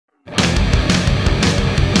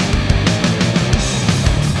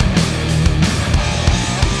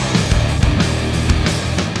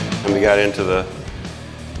we got into the,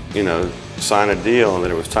 you know, sign a deal, and then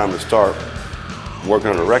it was time to start working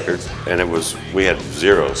on the records, and we had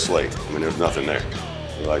zero slate. I mean, there was nothing there.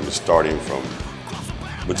 Like just starting from,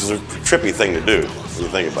 which is a trippy thing to do when you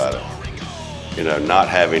think about it. You know, not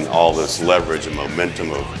having all this leverage and momentum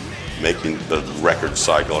of making the record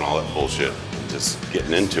cycle and all that bullshit, just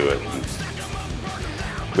getting into it. And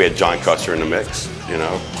we had John Custer in the mix, you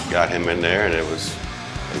know, got him in there, and it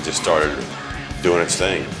just started doing its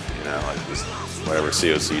thing, you know, like just whatever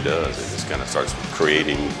C.O.C. does, it just kind of starts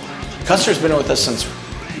creating. Custer's been with us since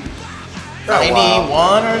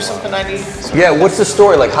 91 or something, 90? Yeah, what's the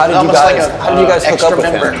story? Like, how did you guys hook up with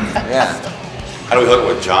him? Yeah. How do we hook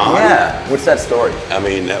with John? Yeah, what's that story? I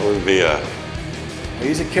mean, that would be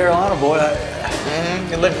He's a Carolina boy.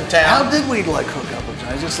 He lived in town. How did we like hook up with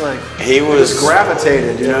John? Just like he was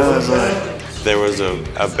gravitated, you know. It was like, there was a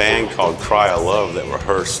band called Cry of Love that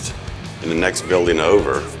rehearsed in the next building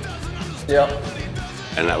over. Yep.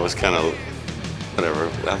 And that was kind of whatever.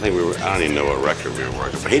 I think I don't even know what record we were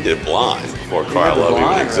working, but he did Blind before Cry of Love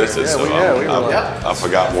even existed. Right? So I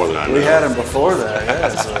forgot more than I know. We had him before that.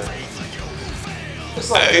 Yeah.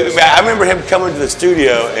 I remember him coming to the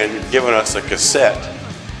studio and giving us a cassette,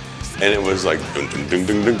 and it was like ding ding ding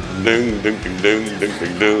ding ding ding ding ding ding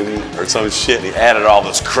ding ding or some shit. And he added all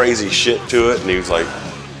this crazy shit to it, and he was like,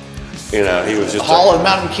 you know, he was just Hall of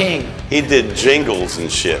Mountain King. He did jingles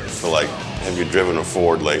and shit for like, have you driven a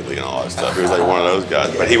Ford lately and all that stuff. He was like one of those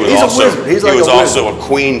guys, but he was also a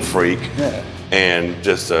Queen freak, and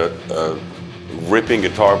just a ripping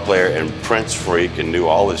guitar player and Prince freak, and knew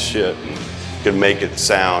all this shit. And could make it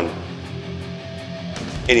sound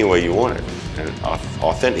any way you wanted. And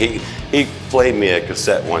authentic. He played me a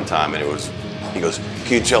cassette one time, and he goes,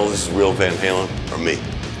 can you tell this is real Van Halen or me?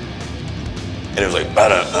 And it was like, and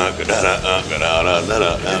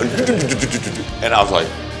I was like,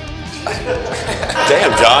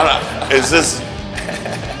 damn, John, is this? I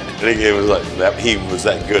think it was like that. He was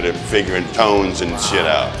that good at figuring tones and shit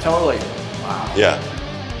out. Totally. Wow. Yeah,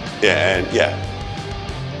 yeah, and yeah.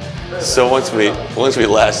 So once we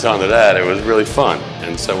latched onto that, it was really fun,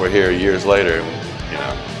 and so we're here years later. You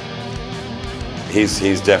know,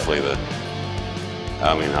 he's definitely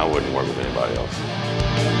I mean, I wouldn't work with anybody else.